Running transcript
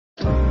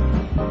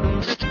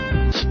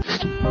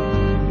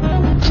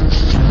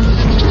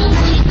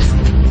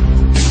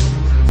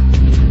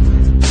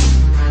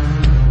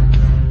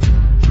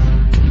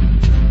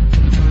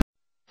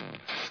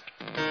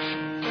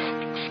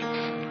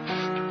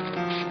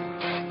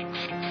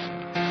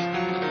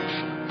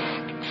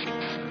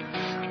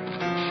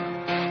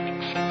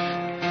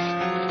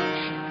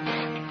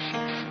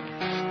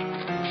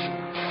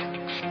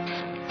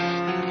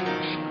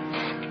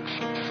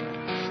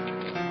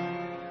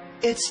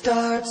It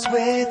starts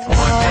with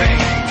one thing,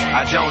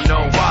 I don't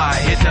know why.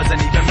 It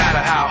doesn't even matter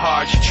how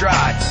hard you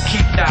try.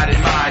 Keep that in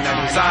mind.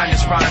 I designed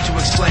this rhyme to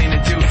explain in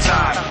due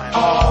time.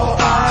 All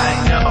I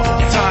know,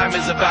 time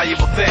is a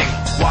valuable thing.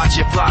 Watch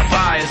it fly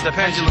by as the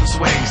pendulum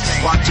swings.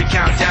 Watch it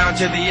count down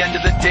to the end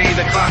of the day.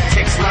 The clock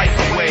takes life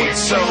away. It's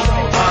so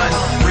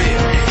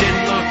unreal.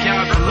 Didn't look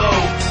out below.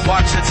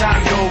 Watch the time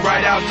go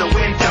right out the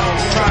window.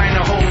 Trying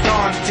to hold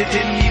on to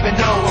didn't even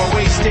know or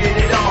wasted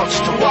it all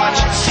just to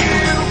watch you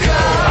go.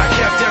 I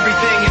kept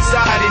everything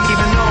inside, and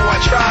even though I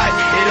tried,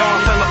 it all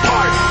fell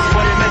apart.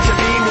 What it meant to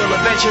me will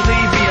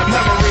eventually be a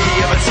memory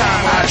of a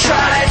time I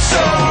tried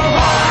so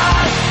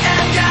hard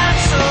and got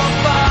so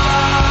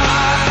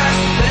far,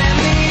 but in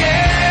the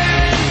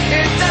end,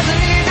 it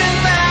doesn't even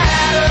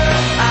matter.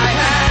 I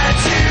had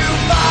to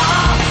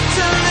fall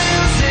to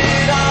lose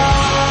it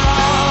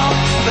all,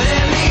 but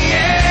in the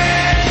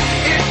end,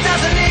 it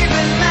doesn't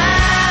even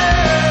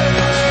matter.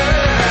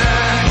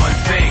 One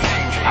thing,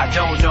 I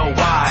don't know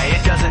why.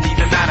 It doesn't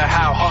even matter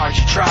how hard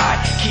you try.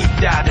 Keep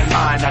that in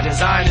mind. I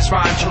designed this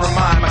rhyme to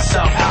remind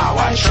myself how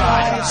I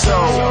tried so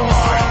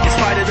hard. In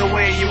spite of the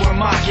way you were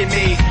mocking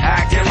me,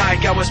 acting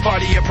like I was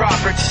part of your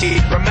property,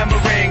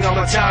 remembering all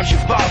the times you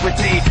fought with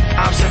me,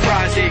 I'm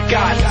surprised it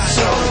got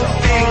so.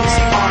 Things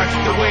aren't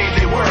the way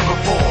they were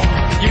before.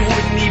 You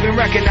wouldn't even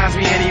recognize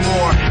me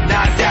anymore.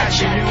 Not that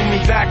you knew me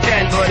back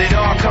then, but it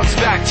all comes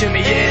back to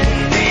me in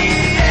the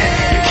end.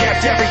 You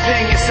kept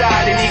everything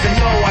inside, and even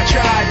though I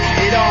tried,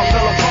 it all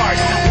fell apart.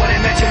 What it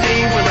meant to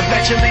me will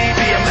eventually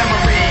be a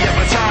memory of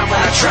a time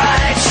when I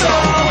tried so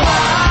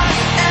hard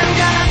and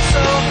got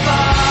so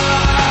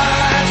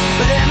far,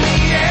 but in the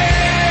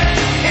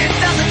end, it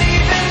doesn't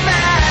even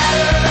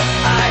matter.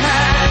 I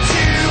had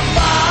to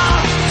fall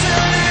to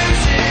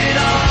lose it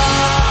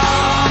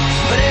all,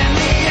 but in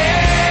the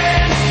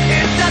end,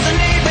 it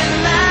doesn't even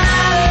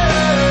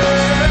matter.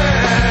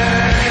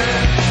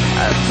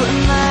 I put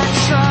my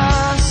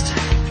trust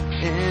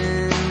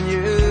in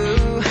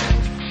you,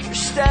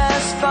 just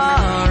as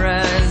far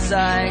as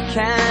I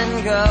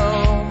can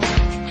go,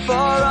 for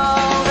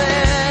all